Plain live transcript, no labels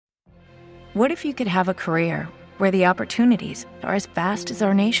What if you could have a career where the opportunities are as vast as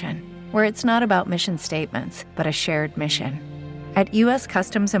our nation, where it's not about mission statements, but a shared mission? At U.S.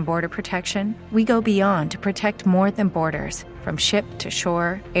 Customs and Border Protection, we go beyond to protect more than borders. From ship to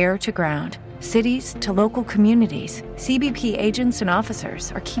shore, air to ground, cities to local communities, CBP agents and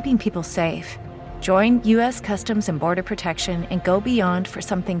officers are keeping people safe. Join U.S. Customs and Border Protection and go beyond for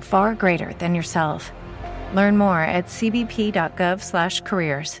something far greater than yourself. Learn more at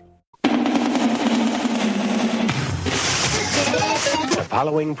cbp.gov/careers. The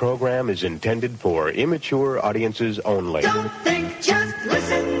following program is intended for immature audiences only. Don't think, just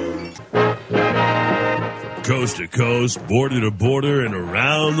listen. From coast to coast, border to border, and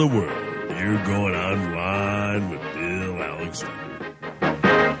around the world, you're going online with Bill Alexander.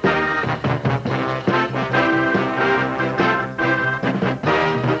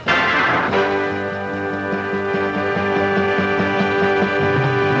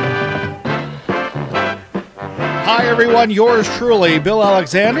 Hi, everyone. Yours truly, Bill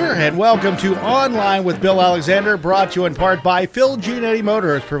Alexander, and welcome to Online with Bill Alexander, brought to you in part by Phil Giannetti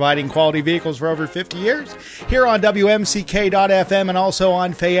Motors, providing quality vehicles for over 50 years, here on WMCK.FM and also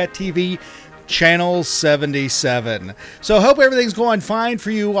on Fayette TV, Channel 77. So I hope everything's going fine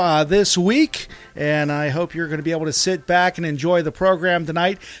for you this week, and I hope you're going to be able to sit back and enjoy the program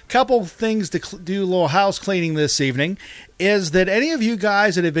tonight. Couple things to do, a little house cleaning this evening, is that any of you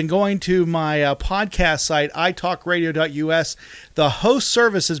guys that have been going to my podcast site, italkradio.us, the host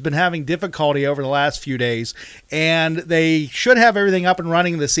service has been having difficulty over the last few days, and they should have everything up and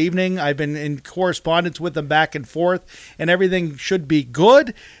running this evening. I've been in correspondence with them back and forth, and everything should be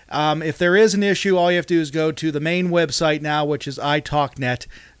good. If there is an issue, all you have to do is go to the main website now, which is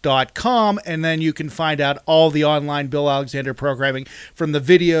italknet.com, and then you can find out all the online Bill Alexander programming, from the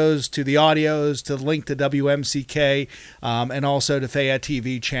videos to the audios to the link to WMCK, and also to Fayette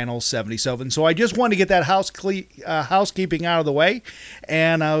TV Channel 77. So I just wanted to get that housekeeping out of the way,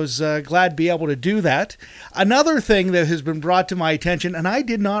 and I was glad to be able to do that. Another thing that has been brought to my attention, and I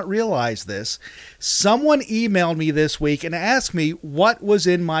did not realize this, someone emailed me this week and asked me what was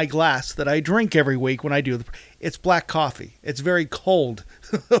in my glass that I drink every week when I do it's black coffee. It's very cold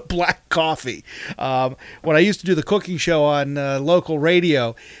black coffee. When I used to do the cooking show on local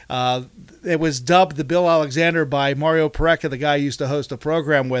radio, it was dubbed the Bill Alexander by Mario Pareca, the guy I used to host a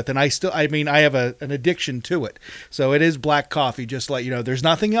program with, and I have an addiction to it. So it is black coffee, just to let you know. There's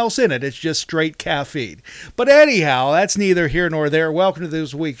nothing else in it. It's just straight caffeine. But anyhow, that's neither here nor there. Welcome to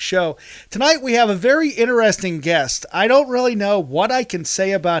this week's show. Tonight we have a very interesting guest. I don't really know what I can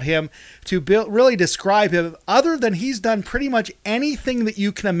say about him to really describe him, other than he's done pretty much anything that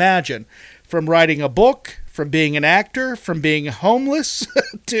you can imagine, from writing a book, from being an actor, from being homeless,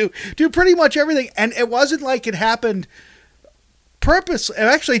 to pretty much everything. And it wasn't like it happened purposely. It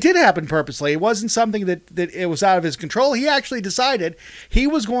actually did happen purposely. It wasn't something that it was out of his control. He actually decided he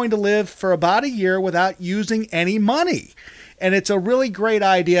was going to live for about a year without using any money. And it's a really great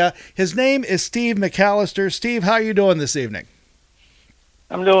idea. His name is Steve McAllister. Steve, how are you doing this evening?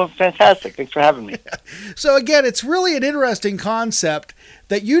 I'm doing fantastic. Thanks for having me. So again, it's really an interesting concept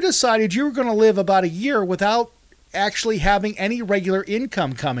that you decided you were going to live about a year without actually having any regular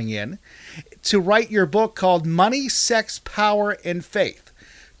income coming in, to write your book called Money, Sex, Power, and Faith: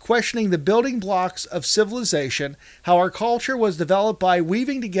 Questioning the Building Blocks of Civilization, How Our Culture Was Developed by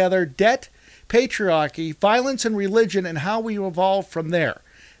Weaving Together Debt, Patriarchy, Violence, and Religion, and How We Evolved from There.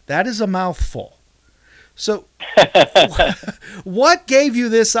 That is a mouthful. So what gave you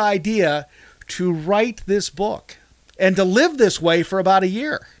this idea to write this book and to live this way for about a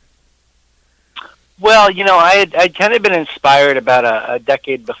year? Well, I'd kind of been inspired about a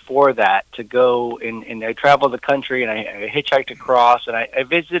decade before that to go and I traveled the country, and I hitchhiked across, and I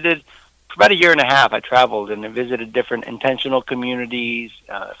visited for about a year and a half. I traveled and I visited different intentional communities,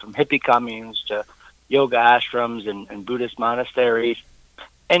 from hippie communes to yoga ashrams and Buddhist monasteries.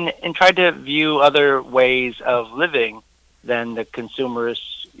 And tried to view other ways of living than the consumerist,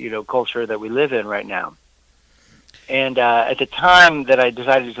 culture that we live in right now. And at the time that I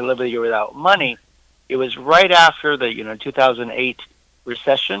decided to live a year without money, it was right after the 2008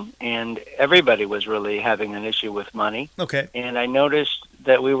 recession, and everybody was really having an issue with money. Okay. And I noticed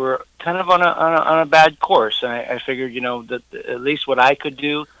that we were kind of on a bad course, and I figured, that at least what I could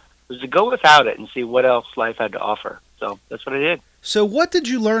do was to go without it and see what else life had to offer. So that's what I did. So what did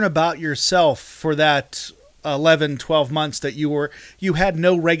you learn about yourself for that 11, 12 months that you had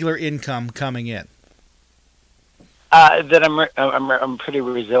no regular income coming in? That I'm pretty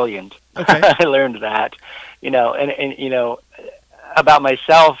resilient. Okay. I learned that, and about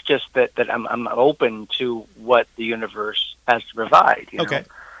myself, just that I'm open to what the universe has to provide. Okay.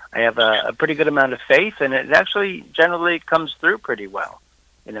 I have a pretty good amount of faith, and it actually generally comes through pretty well.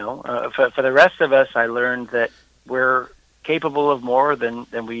 For the rest of us, I learned that we're capable of more than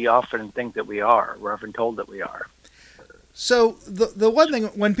we often think that we are. We're often told that we are. So the one thing,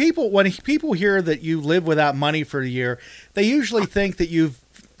 when people hear that you live without money for a year, they usually think that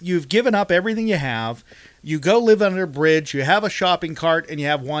you've given up everything you have. You go live under a bridge, you have a shopping cart, and you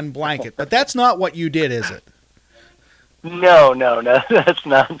have one blanket. But that's not what you did, is it? No, that's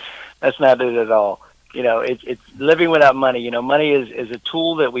not it at all. It's living without money. Money is a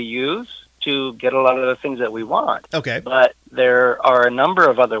tool that we use to get a lot of the things that we want. Okay. But there are a number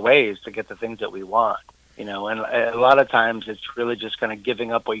of other ways to get the things that we want. And a lot of times it's really just kind of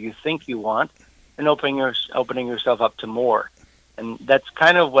giving up what you think you want and opening yourself up to more. And that's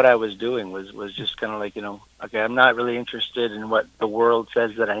kind of what I was doing, was just kind of like, okay, I'm not really interested in what the world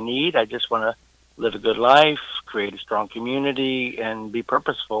says that I need. I just want to live a good life, create a strong community, and be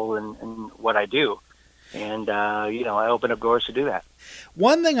purposeful in what I do. And, I open up doors to do that.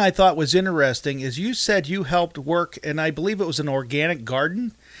 One thing I thought was interesting is you said you helped work, and I believe it was an organic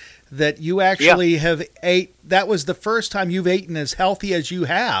garden, that you actually have ate. That was the first time you've eaten as healthy as you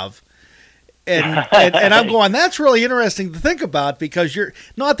have. And I'm going, that's really interesting to think about, because you're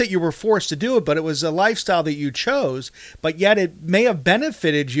not that you were forced to do it, but it was a lifestyle that you chose, but yet it may have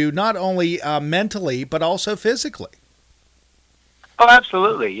benefited you not only mentally, but also physically. Oh,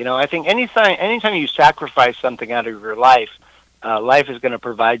 absolutely. I think anytime you sacrifice something out of your life, life is going to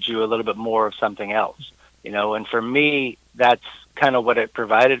provide you a little bit more of something else. And for me, that's kind of what it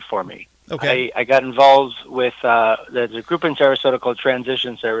provided for me. Okay. I got involved with there's a group in Sarasota called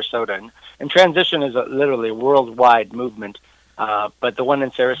Transition Sarasota, and Transition is literally a worldwide movement. But the one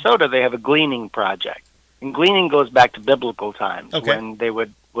in Sarasota, they have a gleaning project, and gleaning goes back to biblical times, when they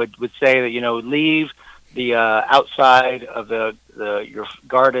would say that leave the outside of your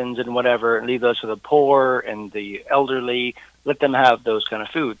gardens and whatever, and leave those for the poor and the elderly. Let them have those kind of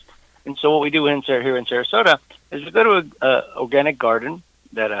foods. And so what we do here in Sarasota is we go to an organic garden,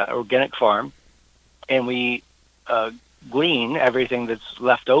 organic farm, and we glean everything that's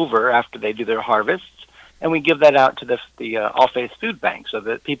left over after they do their harvests, and we give that out to the All Faith Food Bank, so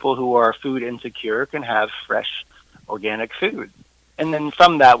that people who are food insecure can have fresh, organic food. And then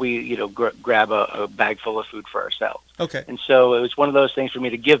from that, we grab a bag full of food for ourselves. Okay. And so it was one of those things for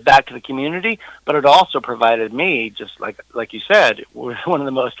me to give back to the community, but it also provided me, just like you said, one of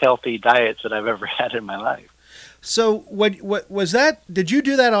the most healthy diets that I've ever had in my life. So what was that? Did you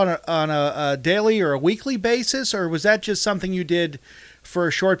do that on a daily or a weekly basis, or was that just something you did for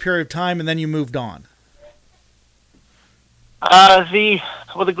a short period of time and then you moved on?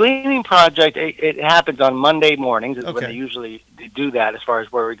 The gleaning project, it happens on Monday mornings is when Okay. they usually do that, as far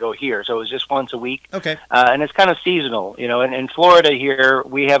as where we go here. So it was just once a week. Okay. And it's kind of seasonal. In Florida here,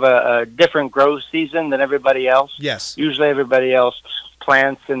 we have a different growth season than everybody else. Yes. Usually everybody else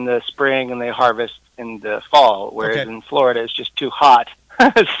plants in the spring and they harvest in the fall, whereas Okay. in Florida it's just too hot.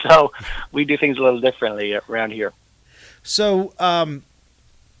 So we do things a little differently around here. So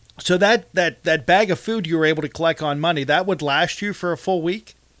so that bag of food you were able to collect on Monday, that would last you for a full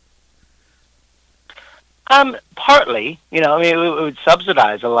week? Partly, it would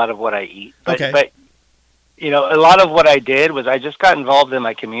subsidize a lot of what I eat. But, Okay. but a lot of what I did was I just got involved in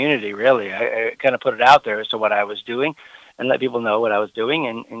my community, really. I kind of put it out there as to what I was doing and let people know what I was doing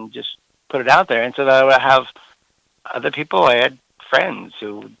and just put it out there. And so that I would have other people. I had friends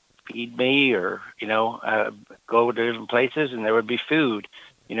who would feed me or, go to different places and there would be food.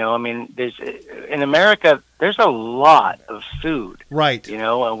 In America, there's a lot of food. Right.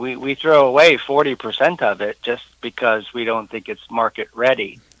 And we throw away 40% of it just because we don't think it's market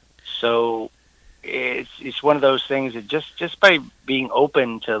ready. So it's one of those things that just by being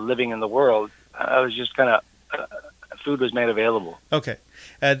open to living in the world, I was just kind of food was made available. Okay.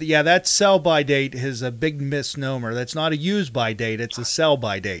 That sell by date is a big misnomer. That's not a use by date. It's a sell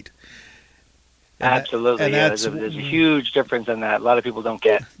by date. Absolutely. There's a huge difference in that. A lot of people don't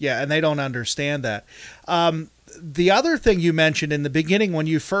get. Yeah, and they don't understand that. The other thing you mentioned in the beginning when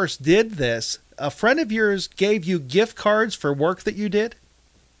you first did this, a friend of yours gave you gift cards for work that you did?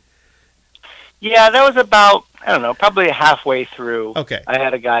 Yeah, that was about, probably halfway through. Okay. I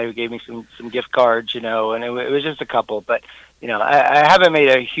had a guy who gave me some gift cards, and it was just a couple. But, I haven't made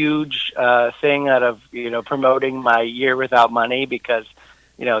a huge thing out of, promoting my year without money because,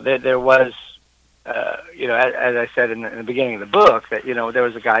 there was, as I said in the beginning of the book, that, there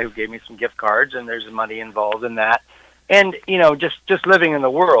was a guy who gave me some gift cards and there's money involved in that. And, just living in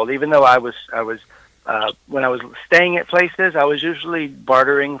the world, even though I was when I was staying at places, I was usually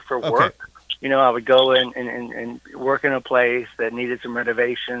bartering for work. I would go in and work in a place that needed some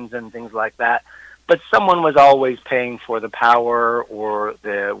renovations and things like that. But someone was always paying for the power or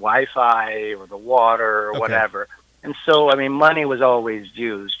the Wi-Fi or the water or whatever. And so, I mean, money was always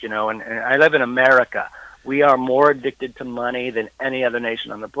used, and I live in America. We are more addicted to money than any other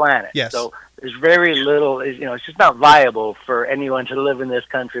nation on the planet. Yes. So there's very little, it's just not viable for anyone to live in this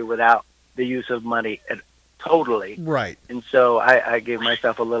country without the use of money totally. Right. And so I gave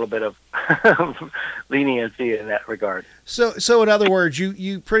myself a little bit of leniency in that regard. So in other words,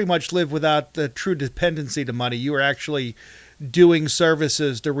 you pretty much live without the true dependency to money. You were actually doing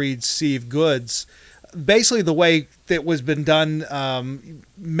services to receive goods, basically the way that was been done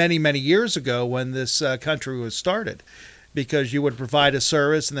many, many years ago when this country was started, because you would provide a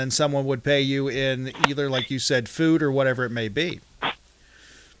service and then someone would pay you in either, like you said, food or whatever it may be.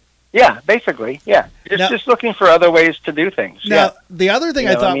 Yeah, basically, yeah. Just looking for other ways to do things. Now, the other thing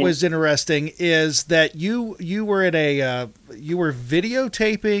I thought was interesting is that you were at you were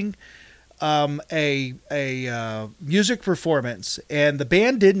videotaping a music performance, and the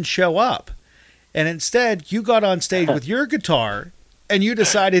band didn't show up, and instead you got on stage with your guitar, and you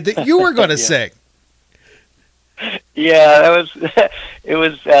decided that you were going to sing. Yeah, it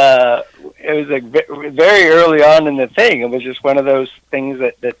was like very early on in the thing. It was just one of those things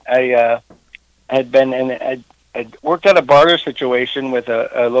that I had been in. I'd worked out a barter situation with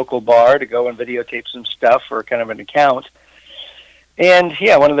a local bar to go and videotape some stuff for kind of an account. And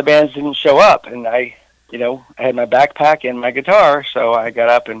yeah, one of the bands didn't show up, and I had my backpack and my guitar, so I got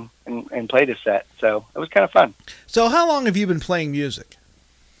up and played a set. So it was kind of fun. So how long have you been playing music?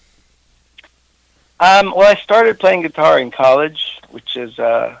 Well, I started playing guitar in college, which is,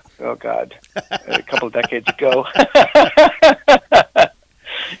 a couple of decades ago.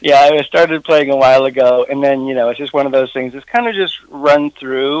 Yeah, I started playing a while ago, and then, it's just one of those things. It's kind of just run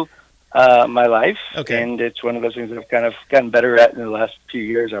through my life, and it's one of those things that I've kind of gotten better at in the last few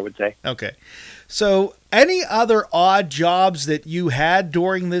years, I would say. Okay. So any other odd jobs that you had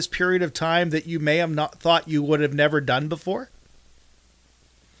during this period of time that you may have not thought you would have never done before?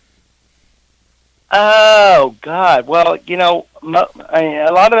 Oh, God. Well, a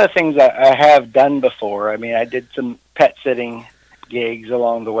lot of the things I have done before. I mean, I did some pet sitting gigs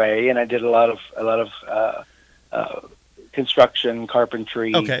along the way, and I did a lot of construction,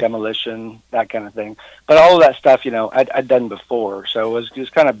 carpentry, demolition, that kind of thing. But all of that stuff, I'd done before. So it was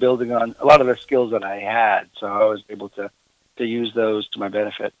just kind of building on a lot of the skills that I had. So I was able to use those to my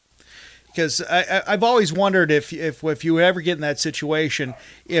benefit. Because I've always wondered if you would ever get in that situation,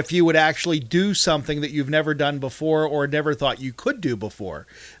 if you would actually do something that you've never done before or never thought you could do before.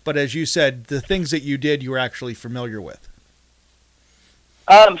 But as you said, the things that you did, you were actually familiar with.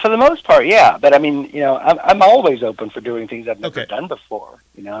 For the most part, yeah. But I mean, I'm always open for doing things I've never done before.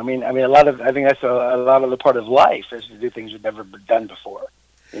 I think that's a lot of the part of life is to do things you've never done before.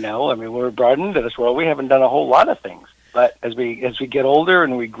 We're brought into this world. We haven't done a whole lot of things. But as we get older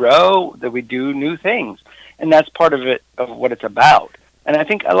and we grow, that we do new things, and that's part of what it's about. And I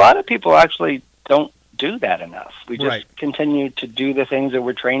think a lot of people actually don't do that enough. We just continue to do the things that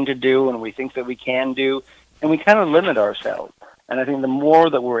we're trained to do, and we think that we can do, and we kind of limit ourselves. And I think the more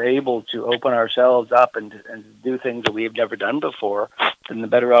that we're able to open ourselves up and do things that we have never done before, then the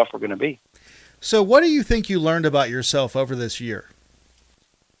better off we're going to be. So, what do you think you learned about yourself over this year?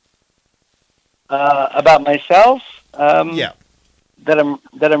 About myself. That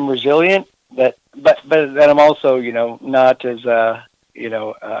I'm resilient, but that I'm also, not as,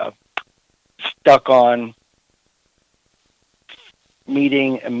 stuck on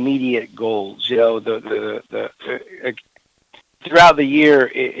meeting immediate goals. Throughout the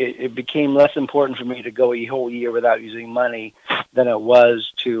year, it became less important for me to go a whole year without using money than it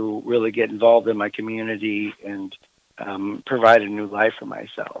was to really get involved in my community and provide a new life for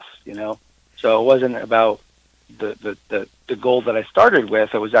myself, So it wasn't about the goal that I started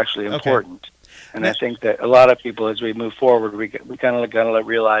with. It was actually important. And I think that a lot of people, as we move forward, we kind of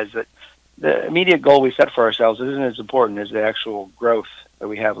realize that the immediate goal we set for ourselves isn't as important as the actual growth that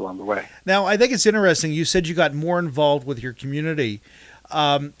we have along the way. Now, I think it's interesting. You said you got more involved with your community.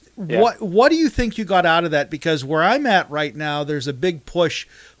 What do you think you got out of that? Because where I'm at right now, there's a big push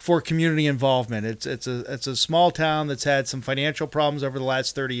for community involvement. It's a small town that's had some financial problems over the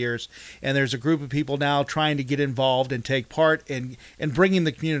last 30 years, and there's a group of people now trying to get involved and take part in bringing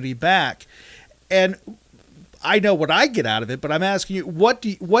the community back. And I know what I get out of it, but I'm asking you, what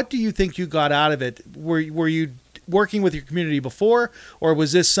do you think you got out of it? Were you working with your community before, or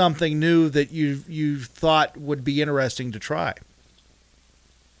was this something new that you thought would be interesting to try?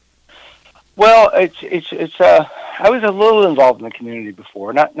 Well, it's I was a little involved in the community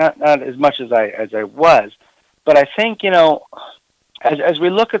before, not as much as I was, but I think, as we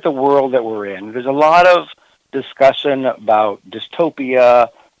look at the world that we're in, there's a lot of discussion about dystopia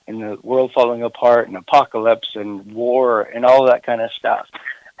and the world falling apart and apocalypse and war and all that kind of stuff.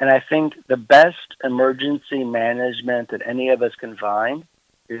 And I think the best emergency management that any of us can find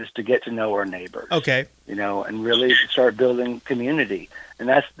is to get to know our neighbors. Okay. And really start building community. And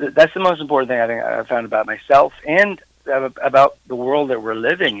that's the most important thing I think I found about myself and about the world that we're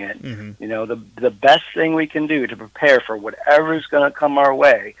living in. Mm-hmm. The best thing we can do to prepare for whatever's going to come our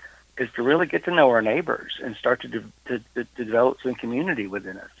way is to really get to know our neighbors and start to develop some community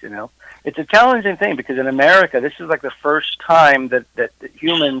within us. It's a challenging thing because in America, this is like the first time that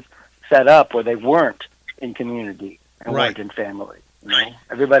humans set up where they weren't in community and weren't in family.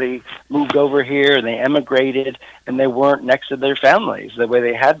 Everybody moved over here and they emigrated and they weren't next to their families the way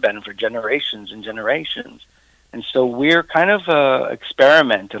they had been for generations and generations. And so we're kind of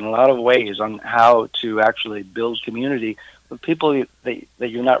experiment in a lot of ways on how to actually build community with people that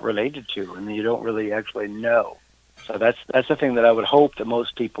you're not related to and that you don't really actually know. So that's the thing that I would hope that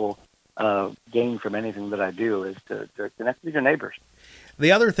most people gain from anything that I do is to connect with your neighbors.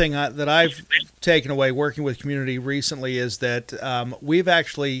 The other thing that I've taken away working with community recently is that we've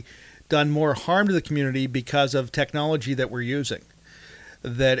actually done more harm to the community because of technology that we're using.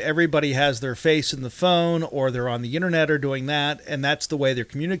 That everybody has their face in the phone or they're on the internet or doing that, and that's the way they're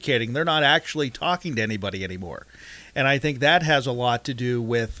communicating. They're not actually talking to anybody anymore. And I think that has a lot to do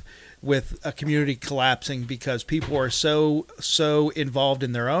with a community collapsing because people are so involved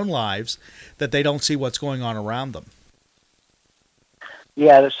in their own lives that they don't see what's going on around them.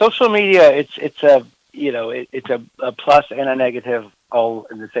 Yeah, the social media, it's a plus and a negative all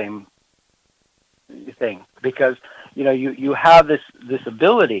in the same thing because you have this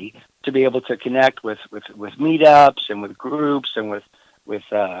ability to be able to connect with meetups and with groups and with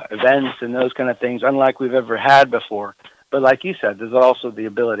events and those kind of things, unlike we've ever had before. But like you said, there's also the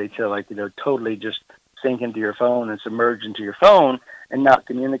ability to totally just sink into your phone and submerge into your phone and not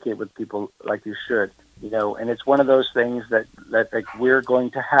communicate with people like you should. And it's one of those things that like we're going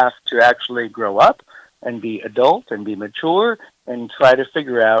to have to actually grow up and be adult and be mature and try to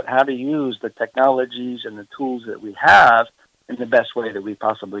figure out how to use the technologies and the tools that we have in the best way that we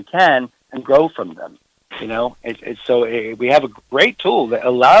possibly can and grow from them. We have a great tool that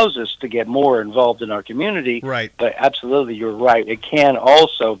allows us to get more involved in our community. Right. But absolutely, you're right. It can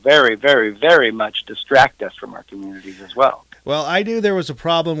also very, very, very much distract us from our communities as well. Well, I knew there was a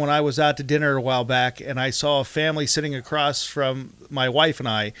problem when I was out to dinner a while back, and I saw a family sitting across from my wife and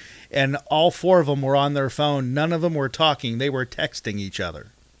I, and all four of them were on their phone. None of them were talking. They were texting each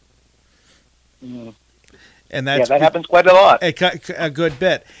other. Mm. And that happens quite a lot. A good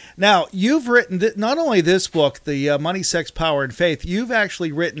bit. Now, you've written not only this book, the Money, Sex, Power, and Faith, you've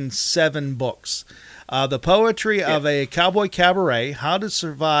actually written 7 books. The Poetry of a Cowboy Cabaret, How to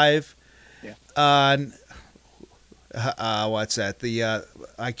Survive on... what's that?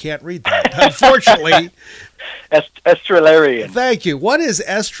 I can't read that, unfortunately. Estrellarian. Thank you. What is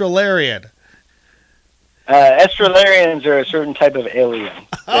Estrellarian? Estrellarians are a certain type of alien.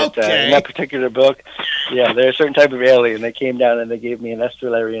 Okay. In that particular book, they're a certain type of alien. They came down and they gave me an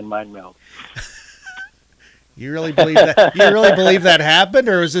Estrellarian mind meld. You really believe that? You really believe that happened,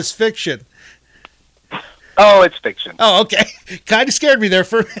 or is this fiction? Oh, it's fiction. Oh, okay. Kind of scared me there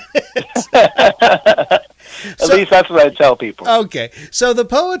for a minute. At least that's what I tell people. Okay, so the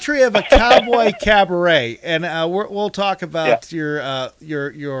Poetry of a Cowboy Cabaret, and we'll talk about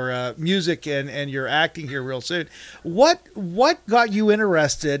your music and your acting here real soon. What got you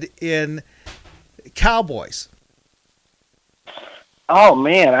interested in cowboys? Oh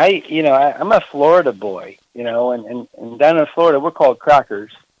man, I'm a Florida boy, and down in Florida we're called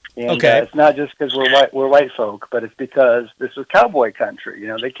crackers. And it's not just because we're white folk, but it's because this is cowboy country.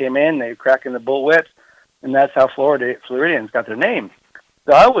 They came in, they were cracking the bullwhips. And that's how Floridians got their name.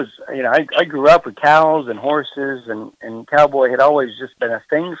 So I was, I grew up with cows and horses, and cowboy had always just been a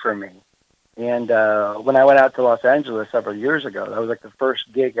thing for me. And when I went out to Los Angeles several years ago, that was like the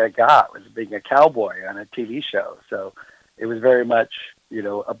first gig I got was being a cowboy on a TV show. So it was very much,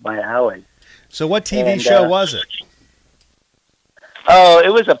 up my alley. So what TV show was it? Oh, it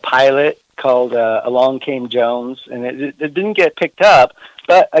was a pilot called Along Came Jones, and it didn't get picked up.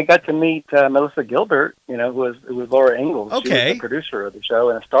 But I got to meet Melissa Gilbert, who was Laura Ingalls. Okay. She was the producer of the show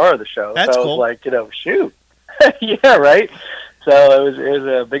and a star of the show. That's so cool. I was like, shoot. Yeah, right? So it was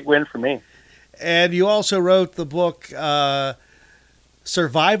a big win for me. And you also wrote the book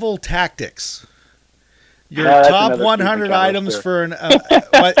Survival Tactics. Your No, that's top another 100 Steve items McAllister. for an.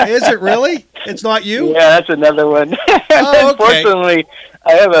 What, is it really? It's not you? Yeah, that's another one. Oh, okay. Unfortunately,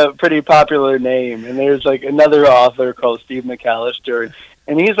 I have a pretty popular name, and there's like another author called Steve McAllister,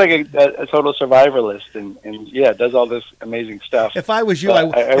 and he's like a total survivalist, and yeah, does all this amazing stuff. If I was you,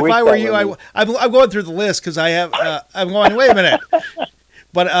 But if wish I were that you, were me. I'm going through the list because I have. I'm going. Wait a minute.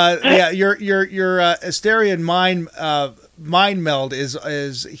 But yeah, your Asterian mind meld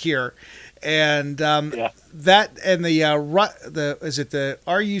is here, and Yeah. that and the is it the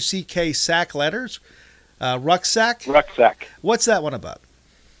RUCK sack letters, rucksack? Rucksack. What's that one about?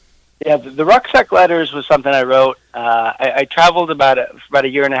 Yeah, the Rucksack Letters was something I wrote. I traveled about a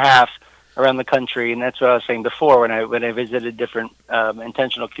year and a half around the country, and that's what I was saying before when I visited different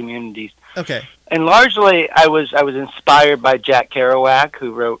intentional communities. Okay. And largely, I was inspired by Jack Kerouac,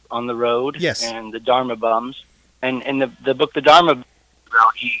 who wrote On the Road, Yes. and the Dharma Bums. And in the book The Dharma Bums,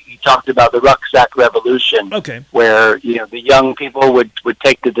 he talked about the rucksack revolution, Okay. where the young people would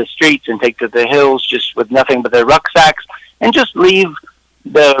take to the streets and take to the hills just with nothing but their rucksacks and just leave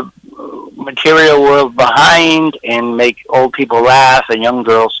the material world behind and make old people laugh and young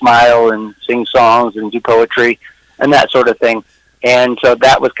girls smile and sing songs and do poetry and that sort of thing. And so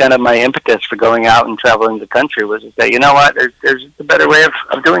that was kind of my impetus for going out and traveling the country, was to say, you know what, there's a better way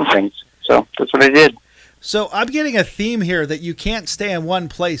of doing things. So that's what I did. So I'm getting a theme here that you can't stay in one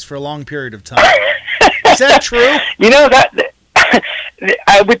place for a long period of time. Is that true? That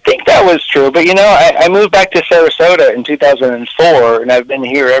I would think that was true, but I moved back to Sarasota in 2004, and I've been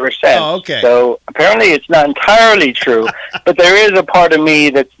here ever since. Oh, okay. So apparently it's not entirely true, but there is a part of me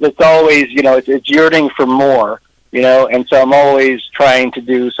that's always, it's yearning for more, and so I'm always trying to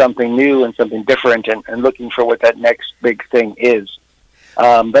do something new and something different and looking for what that next big thing is.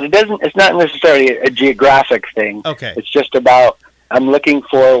 But it's not necessarily a geographic thing. Okay. It's just about, I'm looking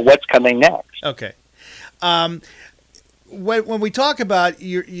for what's coming next. Okay. When we talk about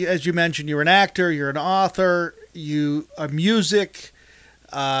you, as you mentioned, you're an actor, you're an author, a music,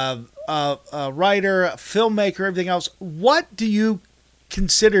 a writer, a filmmaker, everything else. What do you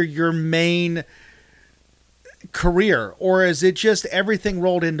consider your main career, or is it just everything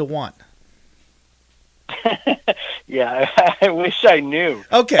rolled into one? Yeah, I wish I knew.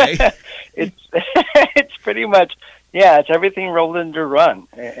 Okay. It's pretty much, yeah, it's everything rolled into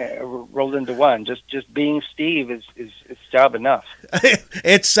one. Just being Steve is job enough.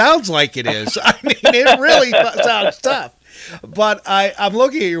 It sounds like it is. I mean, it really sounds tough. But I'm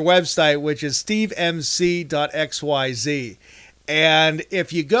looking at your website, which is stevemc.xyz. And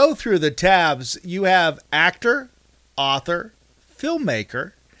if you go through the tabs, you have actor, author,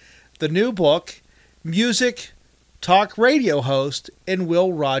 filmmaker, the new book, music, talk radio host, and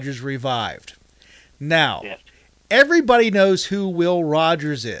Will Rogers Revived. Now, Yes. Everybody knows who Will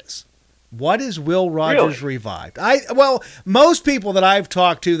Rogers is. What is Will Rogers Revived? Most people that I've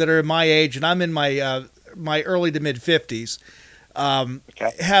talked to that are my age, and I'm in my my early to mid 50s,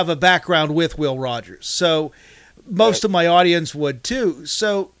 have a background with Will Rogers. So most of my audience would too.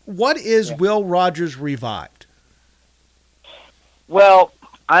 So what is Will Rogers Revived? Well,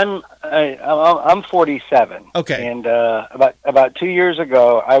 I'm 47. Okay. And about 2 years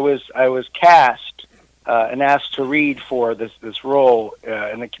ago, I was cast and asked to read for this role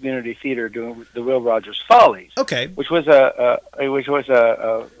in the community theater doing the Will Rogers Follies. Okay. Which was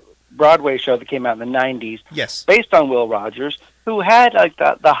a Broadway show that came out in the 90s. Yes. Based on Will Rogers, who had like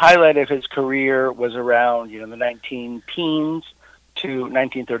the highlight of his career was around the 19-teens to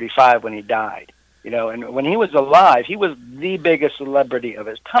 1935 when he died. And when he was alive, he was the biggest celebrity of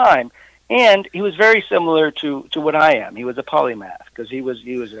his time, and he was very similar to what I am. He was a polymath because he was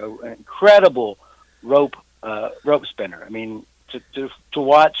an incredible rope spinner. I mean, to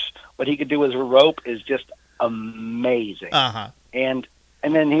watch what he could do as a rope is just amazing. Uh-huh.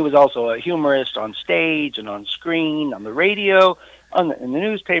 And then he was also a humorist on stage and on screen, on the radio, in the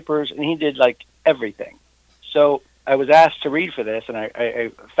newspapers, and he did like everything. So I was asked to read for this, and I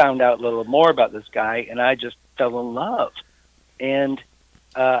found out a little more about this guy, and I just fell in love. And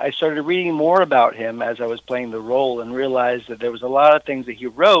I started reading more about him as I was playing the role and realized that there was a lot of things that he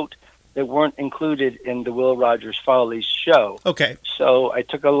wrote that weren't included in the Will Rogers Follies show. Okay. So I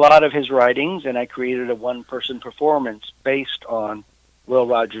took a lot of his writings, and I created a one-person performance based on Will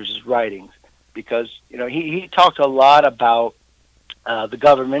Rogers' writings, because he talked a lot about the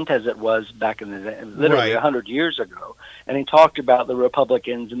government as it was back in literally 100 years ago, and he talked about the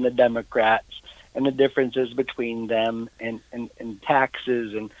Republicans and the Democrats and the differences between them and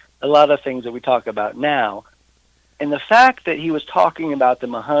taxes and a lot of things that we talk about now. And the fact that he was talking about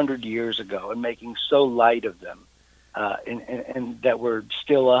them 100 years ago and making so light of them, and that we're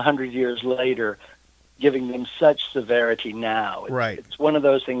still 100 years later giving them such severity now. Right. It's one of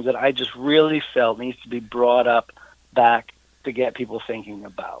those things that I just really felt needs to be brought up back to get people thinking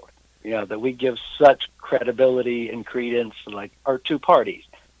about. That we give such credibility and credence to like our two parties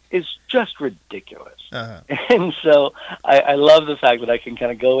is just ridiculous. Uh-huh. And so I love the fact that I can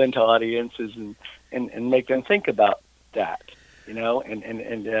kind of go into audiences and make them think about that, and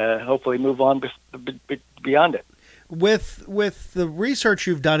hopefully move on beyond it. With the research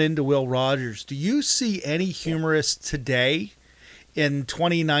you've done into Will Rogers, do you see any humorist today in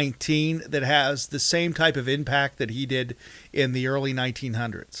 2019 that has the same type of impact that he did in the early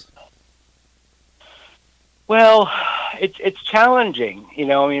 1900s? Well, it's challenging.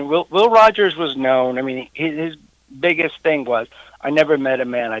 Will Rogers was known. I mean, his biggest thing was, I never met a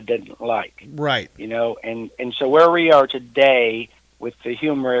man I didn't like. Right. And so where we are today with the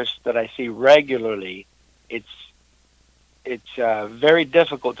humorists that I see regularly, it's very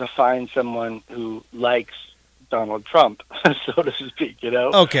difficult to find someone who likes Donald Trump, so to speak.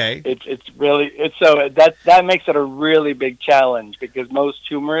 Okay. It's so that makes it a really big challenge, because most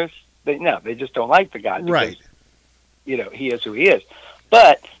humorists, they just don't like the guy. Because, right. He is who he is.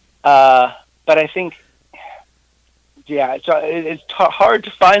 But I think, it's hard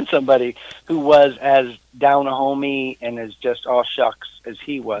to find somebody who was as down-homey and as just all shucks as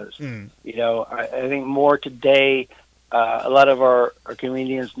he was. I think more today, a lot of our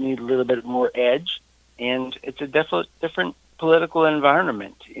comedians need a little bit more edge, and it's a different political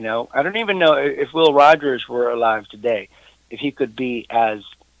environment. I don't even know if Will Rogers were alive today, if he could be as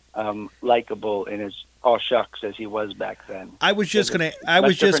likable and as all shucks as he was back then. I was just going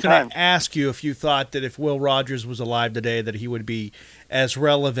to ask you if you thought that if Will Rogers was alive today that he would be as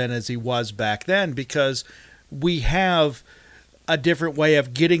relevant as he was back then, because we have a different way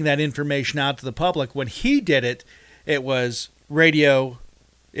of getting that information out to the public. When he did it, it was radio,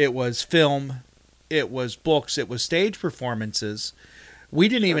 it was film, it was books, it was stage performances. We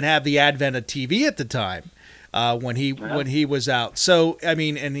didn't even have the advent of TV at the time. When he was out. So, I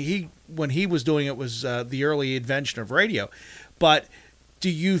mean, and when he was doing it was the early invention of radio. But do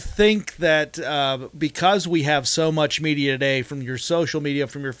you think that because we have so much media today, from your social media,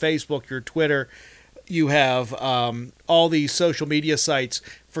 from your Facebook, your Twitter, you have all these social media sites,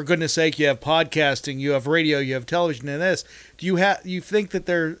 for goodness sake, you have podcasting, you have radio, you have television, and this. Do you think that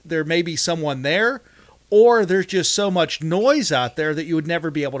there may be someone there, or there's just so much noise out there that you would never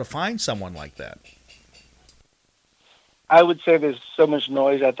be able to find someone like that? I would say there's so much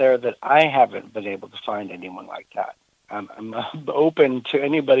noise out there that I haven't been able to find anyone like that. I'm open to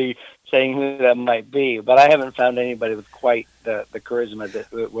anybody saying who that might be, but I haven't found anybody with quite the charisma that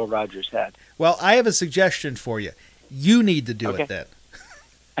Will Rogers had. Well, I have a suggestion for you. You need to do it then.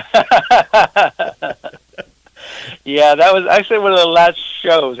 Yeah, that was actually one of the last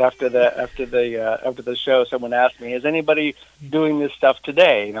shows after the show. Someone asked me, "Is anybody doing this stuff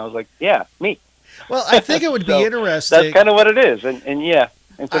today?" And I was like, "Yeah, me." Well, I think it would be interesting. That's kind of what it is, and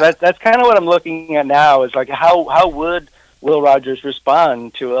so that's kind of what I'm looking at now. Is like how would Will Rogers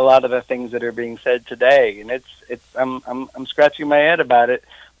respond to a lot of the things that are being said today? And I'm scratching my head about it,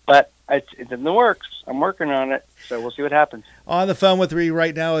 but it's in the works. I'm working on it, so we'll see what happens. On the phone with me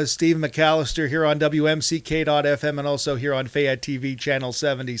right now is Steve McAllister here on WMCK.FM and also here on Fayette TV Channel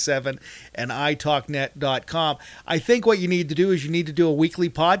 77 and iTalkNet.com. I think what you need to do is you need to do a weekly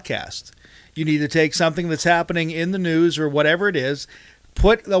podcast. You need to take something that's happening in the news or whatever it is,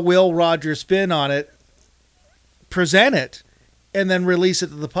 put the Will Rogers spin on it, present it, and then release it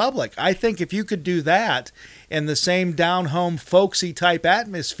to the public. I think if you could do that in the same down-home, folksy type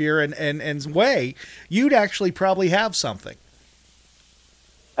atmosphere and way, you'd actually probably have something.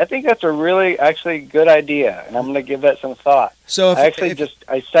 I think that's a really actually good idea, and I'm going to give that some thought. So I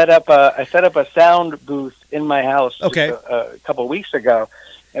set up a sound booth in my house okay. just a couple of weeks ago.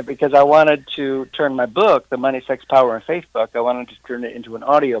 And because I wanted to turn my book, The Money, Sex, Power, and Faith book, I wanted to turn it into an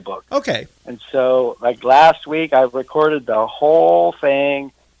audiobook. Okay. And so, like last week, I recorded the whole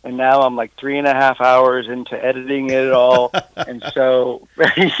thing, and now I'm like 3.5 hours into editing it all. And so,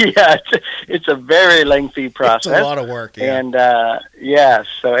 yeah, it's a very lengthy process. It's a lot of work, yeah. And,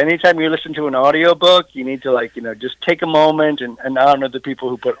 so anytime you listen to an audiobook, you need to, just take a moment and honor the people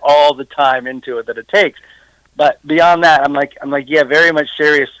who put all the time into it that it takes. But beyond that, I'm like, yeah, very much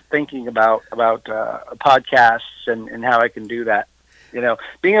serious thinking about podcasts and how I can do that.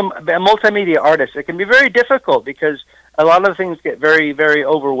 Being a multimedia artist, it can be very difficult because a lot of things get very, very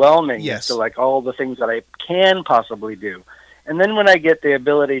overwhelming. Yes. So like all the things that I can possibly do. And then when I get the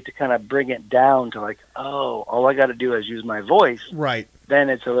ability to kind of bring it down to like, oh, all I got to do is use my voice. Right. Then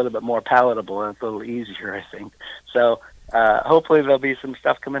it's a little bit more palatable and it's a little easier, I think. So hopefully there'll be some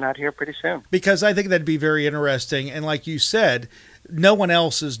stuff coming out here pretty soon. Because I think that'd be very interesting. And like you said, no one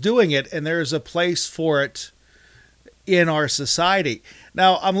else is doing it, and there's a place for it in our society.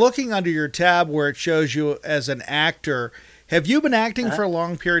 Now, I'm looking under your tab where it shows you as an actor. Have you been acting for a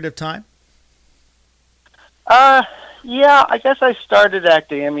long period of time? Yeah, I guess I started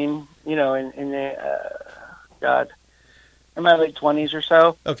acting. I mean, in my late 20s or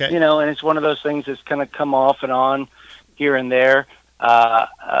so. Okay. And it's one of those things that's kind of come off and on here and there.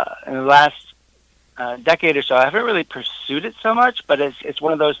 In the last decade or so, I haven't really pursued it so much, but it's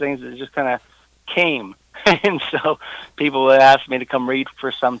one of those things that just kind of came. And so people would ask me to come read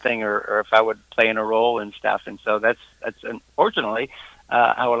for something or if I would play in a role and stuff. And so that's unfortunately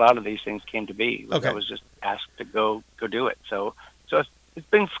how a lot of these things came to be. Okay. I was just asked to go do it. So it's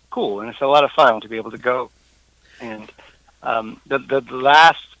been cool, and it's a lot of fun to be able to go. And the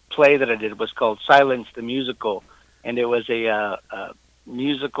last play that I did was called Silence the Musical, and it was a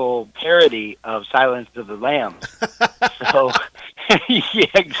musical parody of Silence of the Lambs. So, yeah,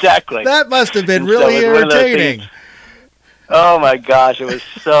 exactly. That must have been really entertaining. Oh my gosh, it was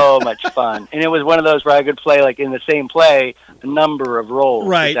so much fun. And it was one of those where I could play, like, in the same play, a number of roles,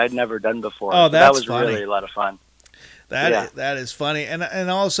 right, which I'd never done before. Oh, so that was funny. Really a lot of fun. That is funny. And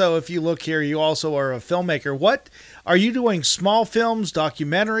also, if you look here, you also are a filmmaker. What are you doing? Small films,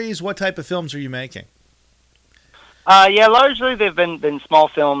 documentaries? What type of films are you making? Yeah, largely they've been small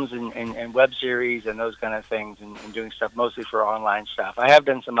films and web series and those kind of things, and doing stuff mostly for online stuff. I have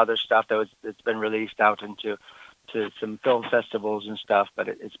done some other stuff that's been released out into some film festivals and stuff, but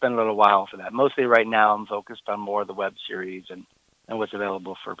it's been a little while for that. Mostly right now I'm focused on more of the web series and what's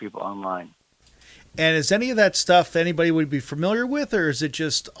available for people online. And is any of that stuff anybody would be familiar with, or is it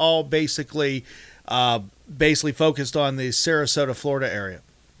just all basically focused on the Sarasota, Florida area?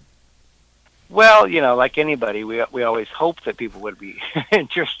 Well, like anybody, we always hope that people would be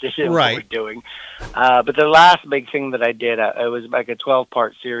interested in what we're doing. But the last big thing that I did, it was like a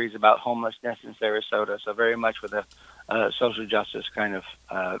 12-part series about homelessness in Sarasota, so very much with a social justice kind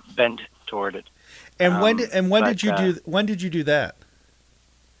of bent toward it. And when did you do that?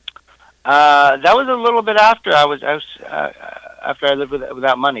 That was a little bit after after I lived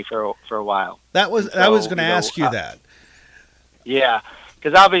without money for a while. I was going to ask you that. Yeah.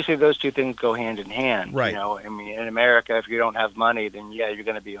 Because obviously those two things go hand in hand. Right. I mean, in America, if you don't have money, then yeah, you're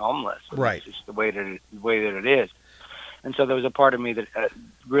going to be homeless. Right. It's just the way that it is. And so there was a part of me that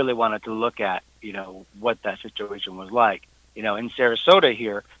really wanted to look at, what that situation was like. In Sarasota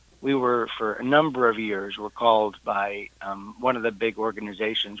here, we were for a number of years, we're called by one of the big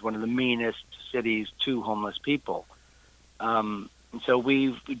organizations, one of the meanest cities to homeless people. And so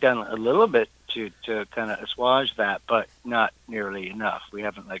we've done a little bit to kind of assuage that, but not nearly enough. We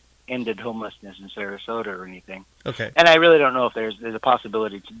haven't ended homelessness in Sarasota or anything. Okay. And I really don't know if there's a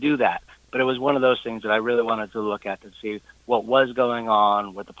possibility to do that, but it was one of those things that I really wanted to look at to see what was going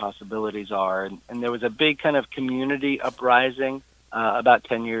on, what the possibilities are. And there was a big kind of community uprising about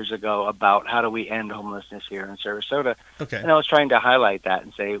 10 years ago about how do we end homelessness here in Sarasota. Okay. And I was trying to highlight that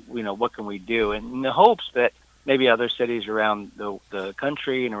and say, what can we do? And in the hopes that maybe other cities around the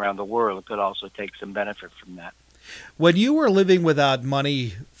country and around the world could also take some benefit from that. When you were living without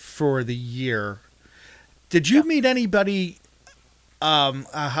money for the year, did you meet anybody,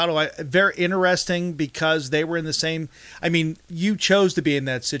 very interesting because they were in the same, I mean, you chose to be in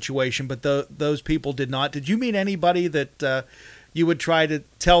that situation, but those people did not. Did you meet anybody that you would try to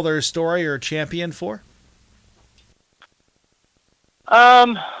tell their story or champion for?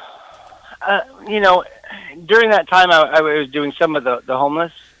 During that time, I was doing some of the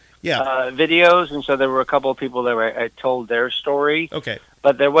homeless videos, and so there were a couple of people that I told their story. Okay.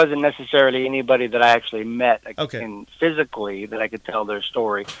 But there wasn't necessarily anybody that I actually met physically that I could tell their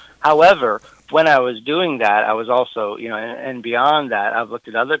story. However, when I was doing that, I was also, and beyond that, I've looked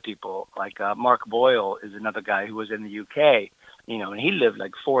at other people, like Mark Boyle is another guy who was in the UK, and he lived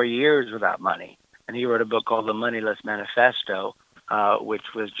 4 years without money. And he wrote a book called The Moneyless Manifesto,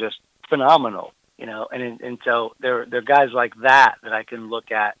 which was just phenomenal. And so there are guys like that I can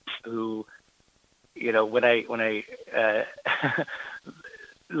look at who, when I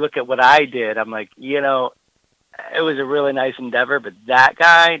look at what I did, I'm like, it was a really nice endeavor, but that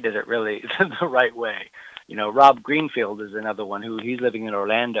guy did it really the right way. Rob Greenfield is another one he's living in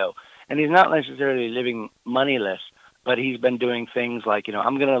Orlando, and he's not necessarily living moneyless, but he's been doing things like,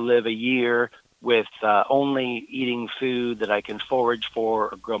 I'm going to live a year with only eating food that I can forage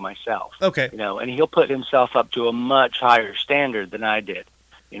for or grow myself. Okay. And he'll put himself up to a much higher standard than I did.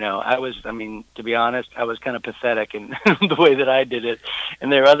 To be honest, I was kind of pathetic in the way that I did it.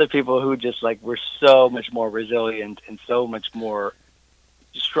 And there are other people who just like were so much more resilient and so much more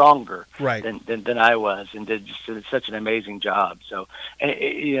stronger Right. than I was, and did such an amazing job. So,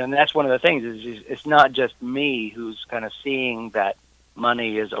 and that's one of the things is it's not just me who's kind of seeing that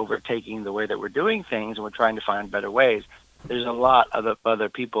money is overtaking the way that we're doing things, and we're trying to find better ways. There's a lot of other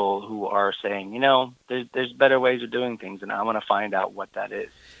people who are saying, there's better ways of doing things, and I want to find out what that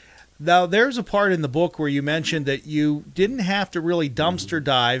is. Now, there's a part in the book where you mentioned that you didn't have to really dumpster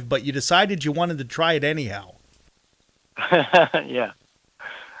dive, but you decided you wanted to try it anyhow. Yeah.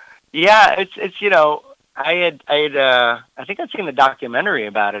 It's I think I'd seen a documentary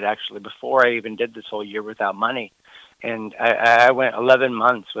about it actually before I even did this whole year without money, and I went 11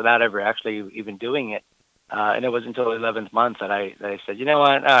 months without ever actually even doing it. And it wasn't until the 11th month that I said, you know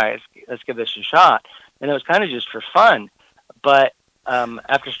what, all right, let's give this a shot. And it was kind of just for fun. But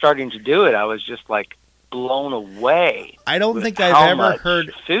after starting to do it, I was just like blown away. I don't think I've ever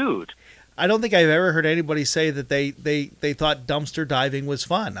heard food. I don't think I've ever heard anybody say that they thought dumpster diving was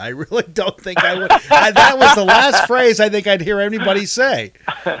fun. I really don't think I would. That was the last phrase I think I'd hear anybody say.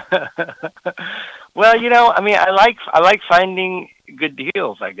 Well, I like finding good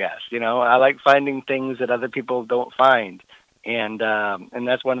deals, I guess. I like finding things that other people don't find. And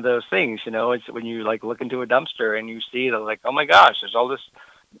that's one of those things, it's when you like look into a dumpster and you see that like, oh my gosh, there's all this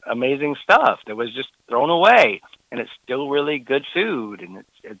amazing stuff that was just thrown away, and it's still really good food, and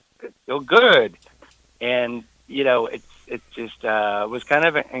it's still good. And, it just was kind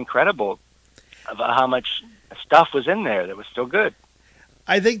of incredible about how much stuff was in there that was still good.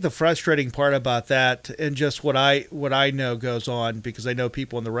 I think the frustrating part about that, and just what I know goes on, because I know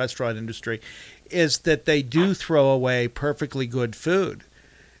people in the restaurant industry, is that they do throw away perfectly good food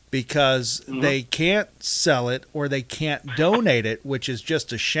because they can't sell it or they can't donate it, which is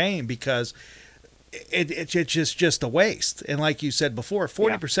just a shame because it's just a waste. And like you said before,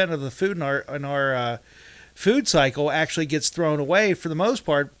 40% of the food in our food cycle actually gets thrown away for the most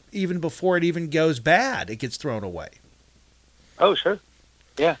part, even before it even goes bad. It gets thrown away. Oh, sure.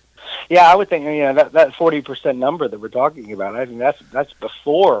 Yeah. I would think that 40% number that we're talking about, I think that's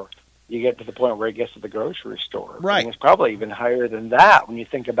before you get to the point where it gets to the grocery store. Right. I think it's probably even higher than that when you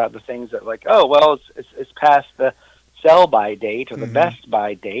think about the things that like, oh well, it's past the sell by date or the best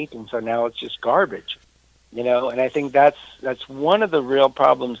by date, and so now it's just garbage. And I think that's one of the real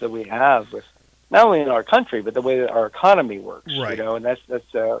problems that we have with not only in our country but the way that our economy works. Right. And that's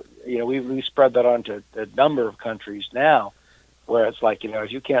we spread that onto a number of countries now, where it's like,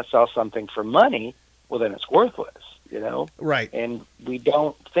 if you can't sell something for money, well, then it's worthless, Right. And we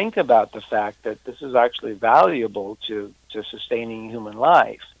don't think about the fact that this is actually valuable to sustaining human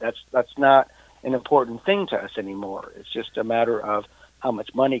life. That's not an important thing to us anymore. It's just a matter of how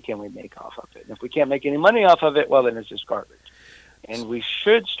much money can we make off of it. And if we can't make any money off of it, well, then it's just garbage. And we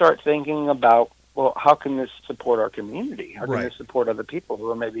should start thinking about, well, how can this support our community? How can this support other people who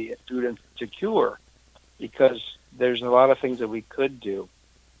are maybe food insecure? Because there's a lot of things that we could do.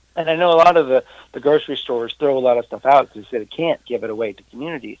 And I know a lot of the grocery stores throw a lot of stuff out because they say they can't give it away to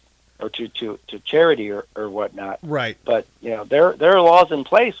communities or to charity or whatnot. Right. But, there are laws in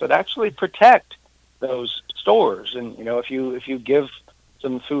place that actually protect those stores. And, if you give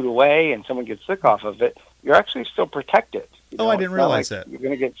some food away and someone gets sick off of it, you're actually still protected. I didn't realize that. You're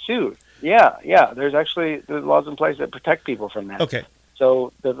going to get sued. Yeah. There's laws in place that protect people from that. Okay.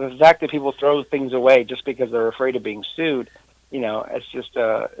 So the fact that people throw things away just because they're afraid of being sued, it's just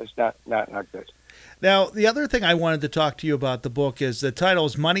it's not good. Now, the other thing I wanted to talk to you about the book is the title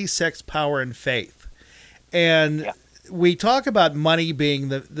is Money, Sex, Power, and Faith. And we talk about money being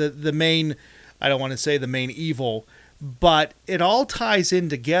the main, I don't want to say the main evil, but it all ties in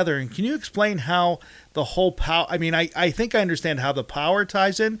together. And can you explain how the whole power, I think I understand how the power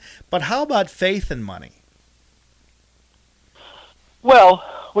ties in, but how about faith and money? Well,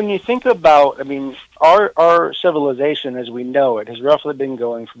 when you think about, our civilization as we know it has roughly been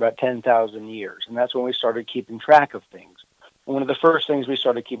going for about 10,000 years, and that's when we started keeping track of things. And one of the first things we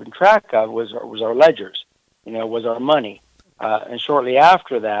started keeping track of was our ledgers, was our money. And shortly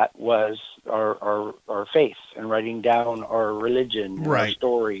after that was our faith and writing down our religion, and our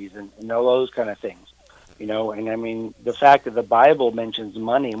stories, and all those kind of things. And the fact that the Bible mentions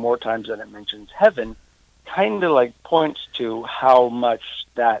money more times than it mentions heaven kind of like points to how much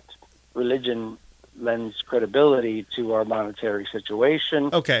that religion lends credibility to our monetary situation.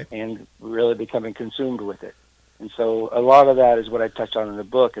 Okay. And really becoming consumed with it. And so a lot of that is what I touched on in the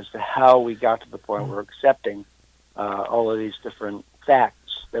book as to how we got to the point where we're accepting all of these different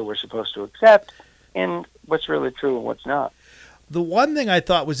facts that we're supposed to accept and what's really true and what's not. The one thing I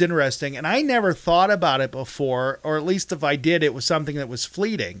thought was interesting, and I never thought about it before, or at least if I did, it was something that was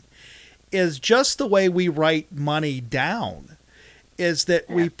fleeting, is just the way we write money down, is that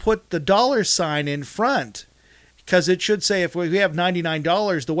we put the dollar sign in front, because it should say, if we have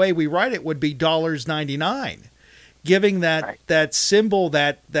 $99, the way we write it would be $99, giving that symbol,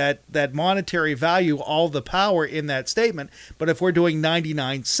 that monetary value, all the power in that statement. But if we're doing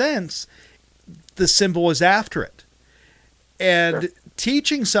 99 cents, the symbol is after it. And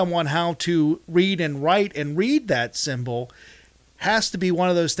teaching someone how to read and write and read that symbol has to be one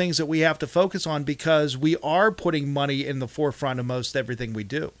of those things that we have to focus on, because we are putting money in the forefront of most everything we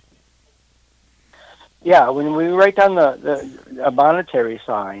do. Yeah, when we write down a monetary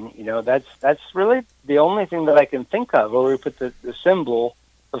sign, that's really the only thing that I can think of where we put the symbol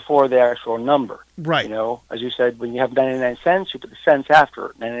before the actual number. Right. As you said, when you have 99 cents, you put the cents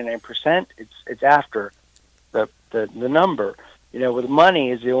after. 99%, it's after the number. With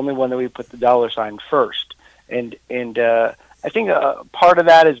money is the only one that we put the dollar sign first. And I think part of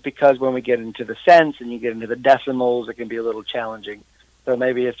that is because when we get into the cents and you get into the decimals, it can be a little challenging. So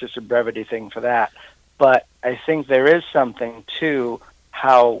maybe it's just a brevity thing for that. But I think there is something to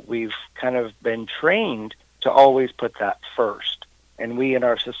how we've kind of been trained to always put that first. And we in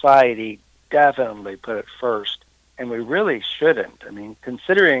our society definitely put it first. And we really shouldn't. I mean,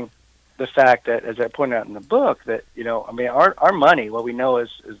 considering the fact that, as I point out in the book, that, our money, what we know is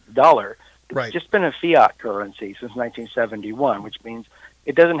the dollar, it's just been a fiat currency since 1971, which means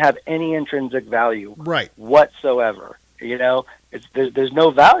it doesn't have any intrinsic value whatsoever. There's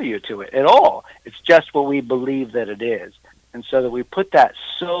no value to it at all. It's just what we believe that it is. And so that we put that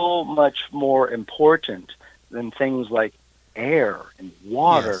so much more important than things like air and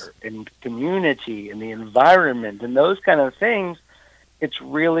water and community and the environment and those kind of things. It's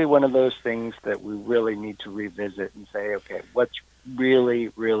really one of those things that we really need to revisit and say, okay, what's really,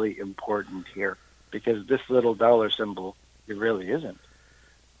 really important here? Because this little dollar symbol, it really isn't.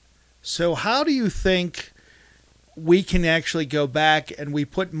 So how do you think we can actually go back and we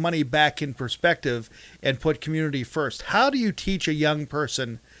put money back in perspective and put community first? How do you teach a young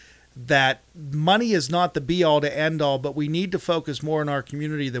person that money is not the be-all to end-all, but we need to focus more on our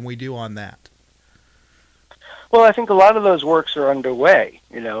community than we do on that? Well, I think a lot of those works are underway.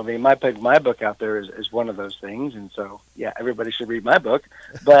 My book out there is one of those things. And so, everybody should read my book.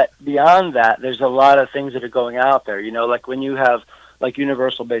 But beyond that, there's a lot of things that are going out there. Like when you have like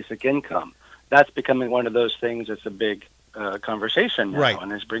universal basic income, that's becoming one of those things that's a big conversation now.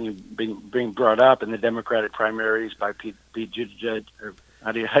 And it's being brought up in the Democratic primaries by Pete Buttigieg, or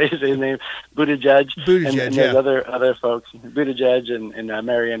how do you say his name? Buttigieg, and there's other folks, Buttigieg and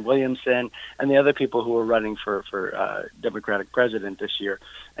Marianne Williamson, and the other people who are running for Democratic president this year,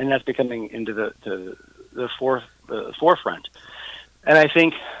 and that's becoming into the forefront. And I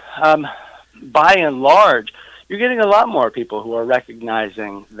think, by and large, you're getting a lot more people who are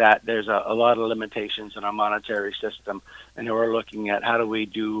recognizing that there's a lot of limitations in our monetary system, and who are looking at how do we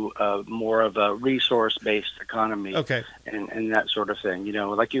do more of a resource-based economy, and that sort of thing.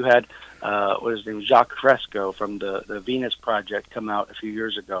 Like you had, what is his name, Jacques Fresco from the Venus Project come out a few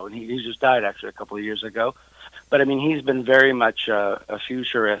years ago, and he just died actually a couple of years ago. But I mean, he's been very much a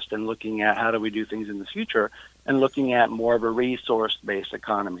futurist and looking at how do we do things in the future, and looking at more of a resource-based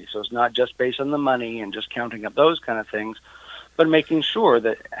economy. So it's not just based on the money and just counting up those kind of things, but making sure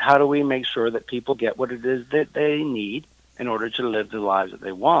that how do we make sure that people get what it is that they need in order to live the lives that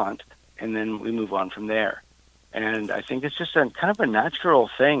they want, and then we move on from there. And I think it's just kind of a natural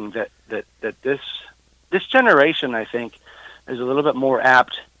thing that this generation, I think, is a little bit more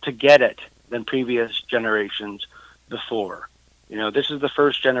apt to get it than previous generations before. This is the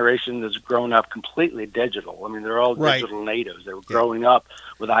first generation that's grown up completely digital. I mean, they're all digital natives. They were growing up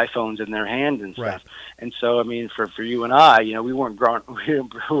with iPhones in their hand and stuff. And so, I mean, for you and I, we weren't brought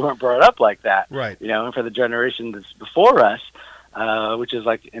up like that. And for the generation that's before us, which is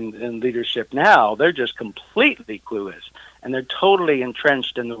like in leadership now, they're just completely clueless, and they're totally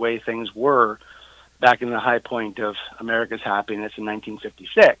entrenched in the way things were back in the high point of America's happiness in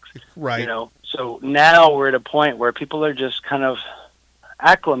 1956. So now we're at a point where people are just kind of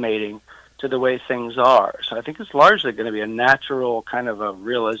acclimating to the way things are. So I think it's largely going to be a natural kind of a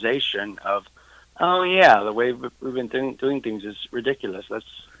realization of, oh yeah, the way we've been doing things is ridiculous. Let's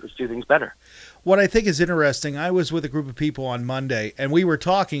do things better. What I think is interesting, I was with a group of people on Monday, and we were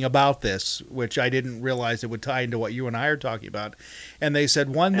talking about this, which I didn't realize it would tie into what you and I are talking about. And they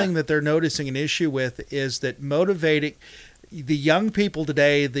said one thing that they're noticing an issue with is that motivating the young people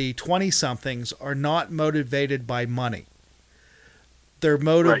today, the 20-somethings, are not motivated by money. They're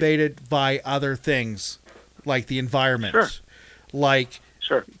motivated by other things, like the environment, like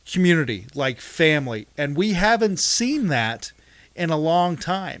Sure. community, like family. And we haven't seen that in a long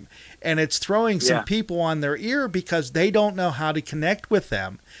time. And it's throwing some people on their ear because they don't know how to connect with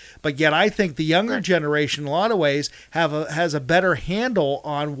them. But yet I think the younger generation, in a lot of ways, has a better handle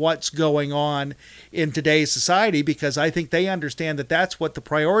on what's going on in today's society, because I think they understand that that's what the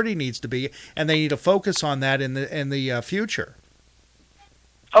priority needs to be, and they need to focus on that in the future.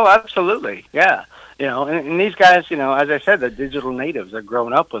 Oh, absolutely. Yeah. And these guys, as I said, the digital natives are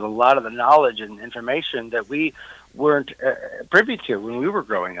growing up with a lot of the knowledge and information that we weren't privy to when we were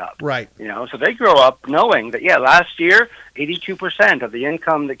growing up. Right. So they grow up knowing that, last year, 82% of the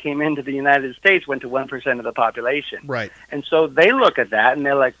income that came into the United States went to 1% of the population. Right. And so they look at that and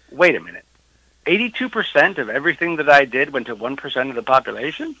they're like, wait a minute, 82% of everything that I did went to 1% of the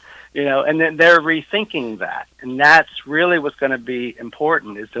population? And then they're rethinking that. And that's really what's going to be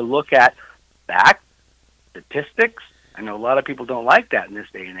important, is to look at facts, statistics. I know a lot of people don't like that in this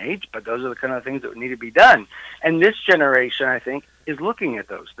day and age, but those are the kind of things that need to be done. And this generation, I think, is looking at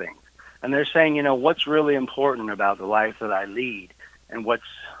those things. And they're saying, what's really important about the life that I lead and what's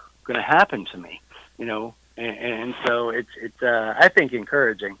going to happen to me, And so it's I think,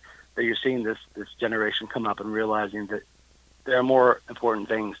 encouraging that you're seeing this generation come up and realizing that there are more important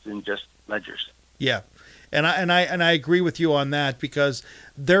things than just ledgers. Yeah. And I agree with you on that, because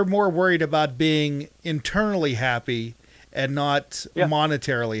they're more worried about being internally happy and not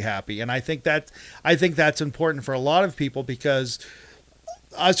monetarily happy. And I think that's important for a lot of people, because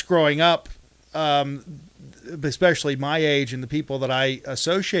us growing up, especially my age and the people that I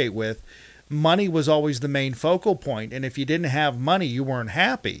associate with, money was always the main focal point. And if you didn't have money, you weren't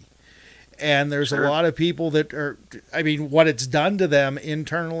happy. And there's a lot of people that are, what it's done to them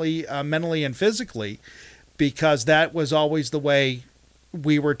internally, mentally and physically, because that was always the way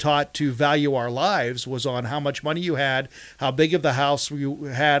we were taught to value our lives, was on how much money you had, how big of the house you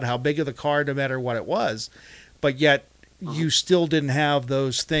had, how big of the car, no matter what it was. But yet you still didn't have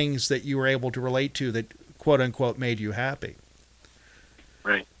those things that you were able to relate to that, quote unquote, made you happy.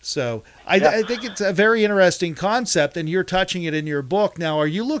 Right. So I think it's a very interesting concept, and you're touching it in your book. Now, are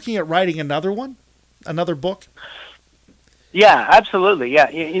you looking at writing another book? Yeah, absolutely. Yeah.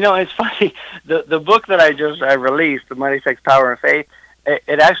 It's funny. The book that I released, The Money, Sex, Power, and Faith,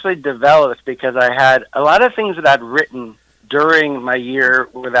 it actually developed because I had a lot of things that I'd written during my year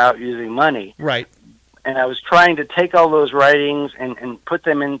without using money. Right. And I was trying to take all those writings and put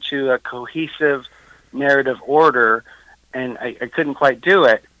them into a cohesive narrative order, and I couldn't quite do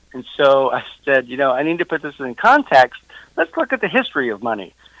it. And so I said, I need to put this in context. Let's look at the history of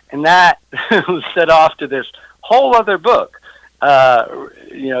money. And that set off to this whole other book,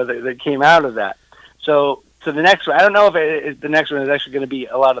 that came out of that. So the next one, I don't know if the next one is actually going to be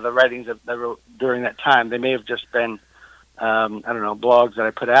a lot of the writings that I wrote during that time. They may have just been, blogs that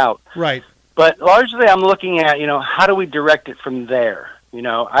I put out. Right. But largely I'm looking at, how do we direct it from there?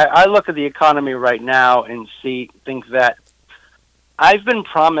 I look at the economy right now and think that I've been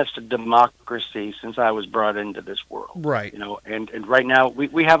promised a democracy since I was brought into this world. Right. And right now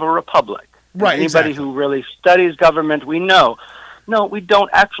we have a republic. Right. Anybody exactly. who really studies government, we know, no, we don't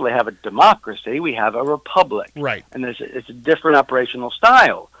actually have a democracy. We have a republic. Right. And it's a different operational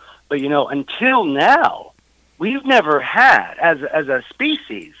style. But, until now, we've never had, as a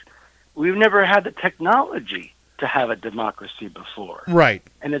species, we've never had the technology to have a democracy before. Right.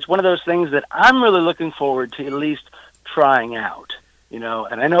 And it's one of those things that I'm really looking forward to at least trying out.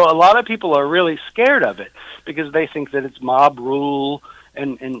 And I know a lot of people are really scared of it because they think that it's mob rule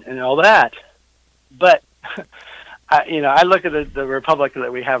and all that. But I look at the republic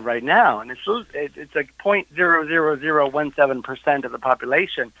that we have right now, and it's like 0.00017% of the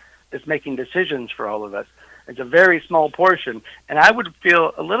population that's making decisions for all of us. It's a very small portion, and I would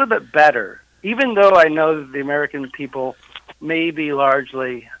feel a little bit better, even though I know that the American people may be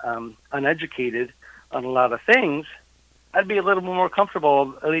largely uneducated on a lot of things. I'd be a little more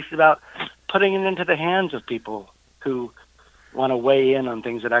comfortable, at least about putting it into the hands of people who want to weigh in on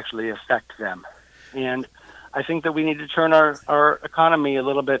things that actually affect them. And I think that we need to turn our economy a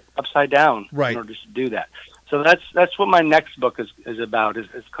little bit upside down in order to do that. So that's what my next book is about.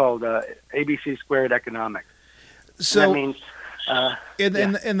 It's called ABC Squared Economics. So and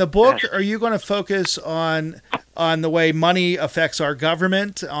that means in the book, are you going to focus on the way money affects our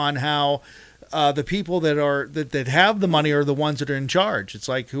government, on how the people that have the money are the ones that are in charge? It's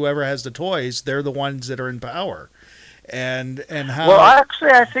like whoever has the toys, they're the ones that are in power. And how? Well,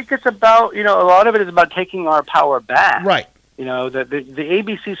 actually, I think it's about, a lot of it is about taking our power back. Right. The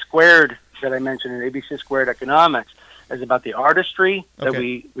ABC Squared that I mentioned in ABC Squared Economics is about the artistry that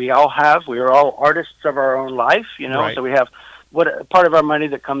we all have. We are all artists of our own life, Right. So we have what part of our money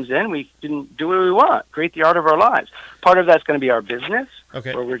that comes in, we can do what we want, create the art of our lives. Part of that's going to be our business,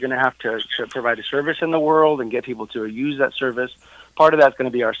 where we're going to have to provide a service in the world and get people to use that service. Part of that's going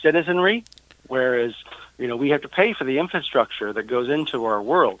to be our citizenry, whereas, we have to pay for the infrastructure that goes into our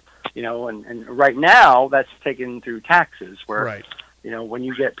world, and right now that's taken through taxes where, when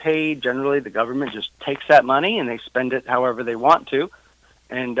you get paid, generally the government just takes that money and they spend it however they want to,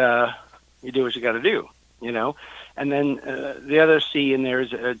 and you do what you got to do, And then the other C in there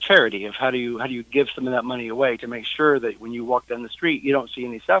is a charity of how do you give some of that money away to make sure that when you walk down the street you don't see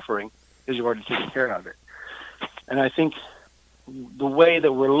any suffering because you've already taken care of it. And I think the way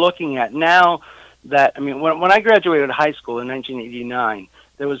that we're looking at now that, when I graduated high school in 1989,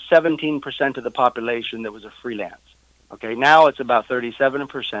 there was 17% of the population that was a freelance. Okay, now it's about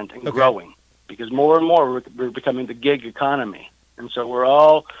 37% and growing because more and more we're becoming the gig economy. And so we're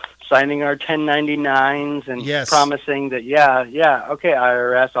all signing our 1099s and promising that, okay,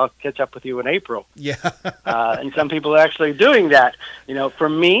 IRS, I'll catch up with you in April. Yeah. And some people are actually doing that. For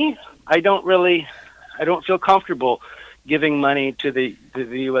me, I don't feel comfortable giving money to the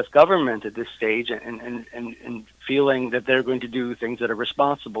U.S. government at this stage and feeling that they're going to do things that are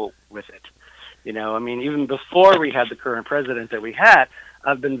responsible with it. Even before we had the current president that we had,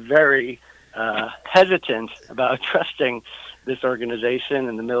 I've been very hesitant about trusting this organization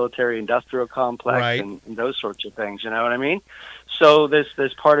and the military-industrial complex and those sorts of things. You know what I mean? So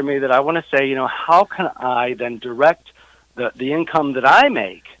there's part of me that I want to say, how can I then direct the income that I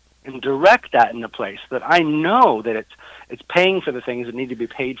make and direct that in a place that I know that it's paying for the things that need to be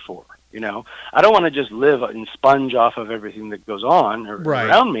paid for. I don't want to just live and sponge off of everything that goes on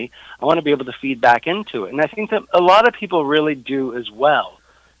around me. I want to be able to feed back into it. And I think that a lot of people really do as well.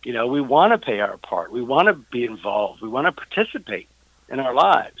 We want to play our part. We want to be involved. We want to participate in our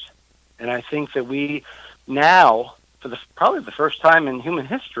lives. And I think that we now, for probably the first time in human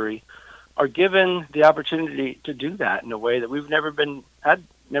history, are given the opportunity to do that in a way that we've never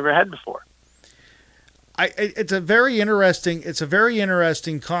had before. It's a very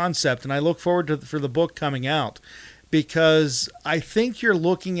interesting concept, and I look forward for the book coming out because I think you're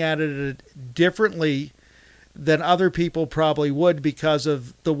looking at it differently than other people probably would because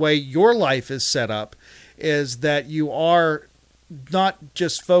of the way your life is set up, is that you are not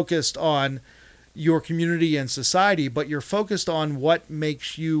just focused on your community and society, but you're focused on what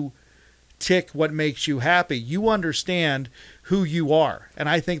makes you tick, what makes you happy. You understand who you are. And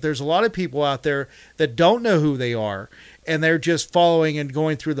I think there's a lot of people out there that don't know who they are, and they're just following and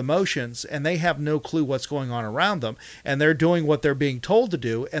going through the motions, and they have no clue what's going on around them, and they're doing what they're being told to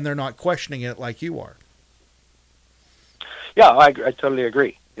do, and they're not questioning it like you are. Yeah, I totally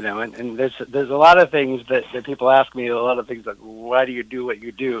agree. And there's a lot of things that people ask me, a lot of things like, why do you do what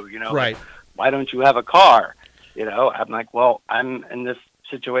you do? Right. Why don't you have a car? I'm like, well, I'm in this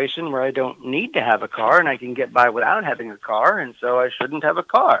situation where I don't need to have a car and I can get by without having a car, and so I shouldn't have a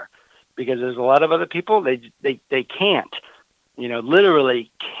car because there's a lot of other people they can't,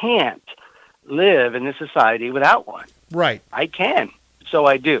 literally can't live in this society without one. Right. I can, so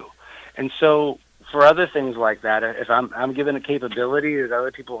I do. And so for other things like that, if I'm given a capability that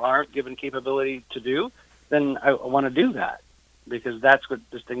other people aren't given capability to do, then I want to do that because that's what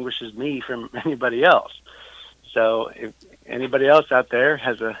distinguishes me from anybody else. So if anybody else out there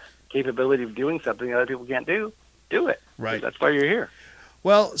has a capability of doing something other people can't do it. Right. That's why you're here.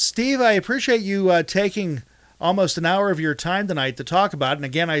 Well, Steve, I appreciate you taking almost an hour of your time tonight to talk about it. And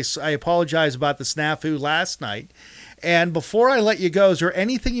again, I apologize about the snafu last night. And before I let you go, is there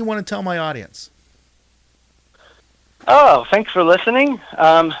anything you want to tell my audience? Oh, thanks for listening.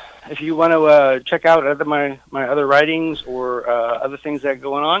 If you want to check out my other writings or other things that are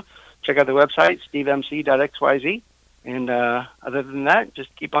going on, check out the website, stevemc.xyz. And other than that,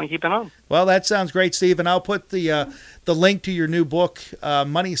 just keep on keeping on. Well, that sounds great, Steve. And I'll put the link to your new book,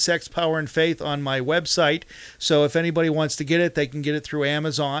 Money, Sex, Power, and Faith, on my website. So if anybody wants to get it, they can get it through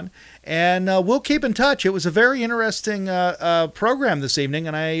Amazon. And we'll keep in touch. It was a very interesting program this evening,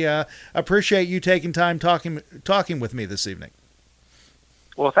 and I appreciate you taking time talking with me this evening.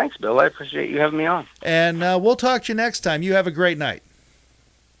 Well, thanks, Bill. I appreciate you having me on. And we'll talk to you next time. You have a great night.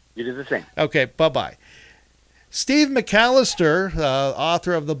 You do the same. Okay, bye-bye. Steve McAllister,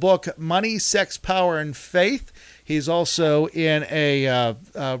 author of the book Money, Sex, Power, and Faith. He's also in a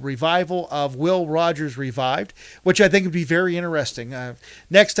revival of Will Rogers Revived, which I think would be very interesting.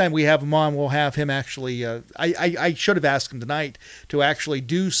 Next time we have him on, we'll have him actually, I should have asked him tonight to actually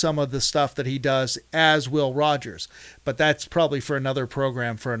do some of the stuff that he does as Will Rogers. but that's probably for another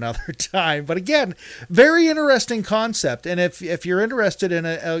program for another time. But again, very interesting concept. And if you're interested in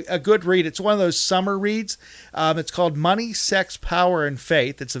a good read, it's one of those summer reads. It's called Money, Sex, Power, and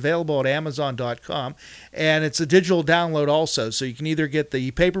Faith. It's available at Amazon.com. And it's a digital download also. So you can either get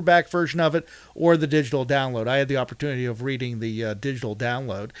the paperback version of it or the digital download. I had the opportunity of reading the digital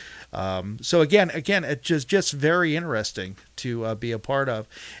download. So again, it's just very interesting to be a part of.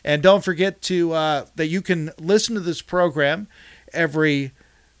 And don't forget that you can listen to this program every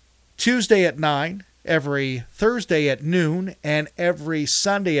Tuesday at 9, every Thursday at noon, and every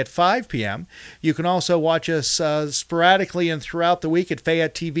Sunday at 5 p.m. You can also watch us sporadically and throughout the week at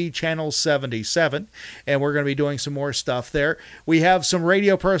Fayette TV Channel 77, and we're going to be doing some more stuff there. We have some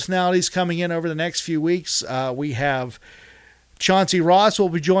radio personalities coming in over the next few weeks. We have Chauncey Ross will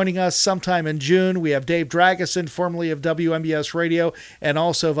be joining us sometime in June. We have Dave Drageson, formerly of WMBS Radio, and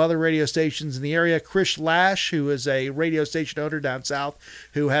also of other radio stations in the area. Chris Lash, who is a radio station owner down south,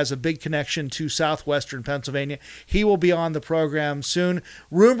 who has a big connection to southwestern Pennsylvania. He will be on the program soon.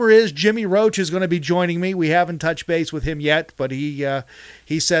 Rumor is Jimmy Roach is going to be joining me. We haven't touched base with him yet, but he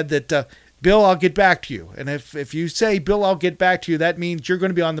said that, Bill, I'll get back to you. And if you say, Bill, I'll get back to you, that means you're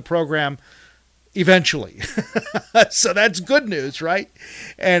going to be on the program eventually. So that's good news, right?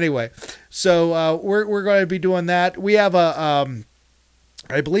 Anyway, so we're going to be doing that. We have I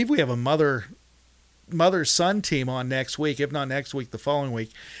believe we have a mother-son team on next week. If not next week, the following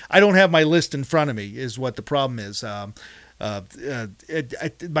week. I don't have my list in front of me is what the problem is.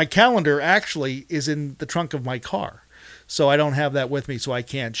 My calendar actually is in the trunk of my car. So I don't have that with me, so I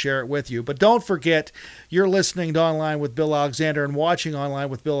can't share it with you. But don't forget, you're listening to Online with Bill Alexander and watching Online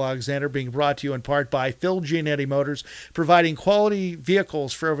with Bill Alexander, being brought to you in part by Phil Giannetti Motors, providing quality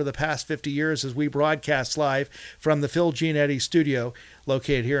vehicles for over the past 50 years as we broadcast live from the Phil Giannetti studio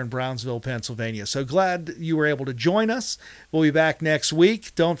located here in Brownsville, Pennsylvania. So glad you were able to join us. We'll be back next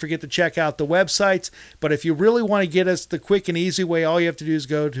week. Don't forget to check out the websites. But if you really want to get us the quick and easy way, all you have to do is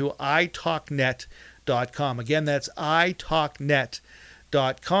go to italknet.com. Again, that's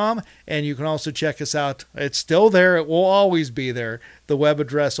italknet.com, and you can also check us out. It's still there. It will always be there. The web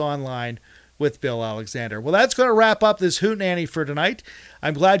address Online with Bill Alexander. Well, that's going to wrap up this hootenanny for tonight.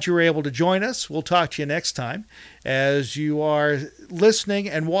 I'm glad you were able to join us. We'll talk to you next time as you are listening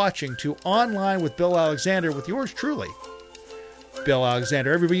and watching to Online with Bill Alexander with yours truly, Bill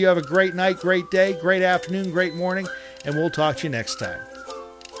Alexander. Everybody, you have a great night, great day, great afternoon, great morning, and we'll talk to you next time.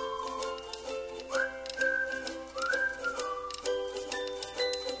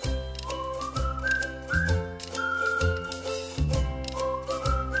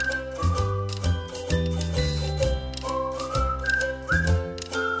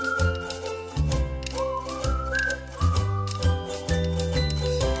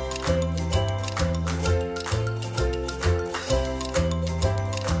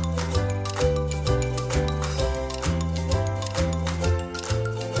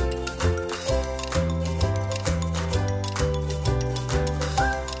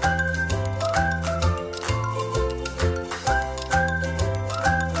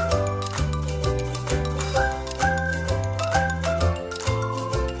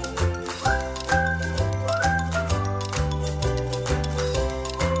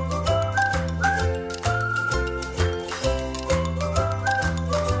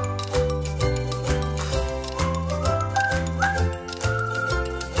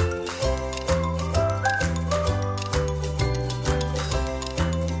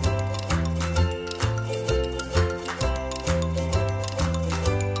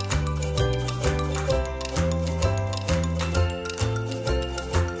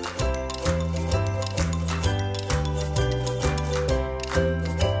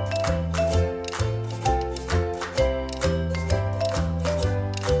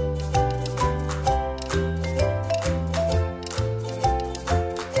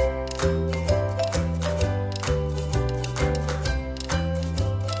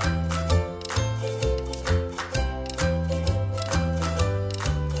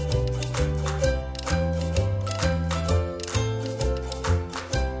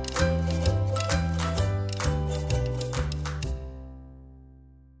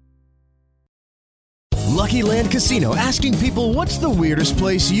 Lucky Land Casino, asking people, what's the weirdest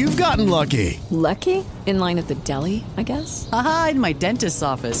place you've gotten lucky? Lucky? In line at the deli, I guess? Aha, in my dentist's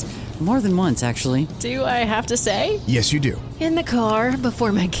office. More than once, actually. Do I have to say? Yes, you do. In the car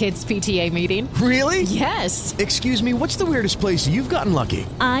before my kids' PTA meeting. Really? Yes. Excuse me, what's the weirdest place you've gotten lucky?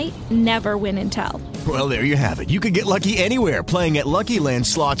 I never win and tell. Well, there you have it. You can get lucky anywhere, playing at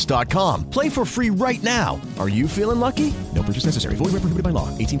LuckyLandSlots.com. Play for free right now. Are you feeling lucky? No purchase necessary. Void where prohibited by law.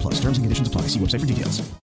 18+. Terms and conditions apply. See website for details.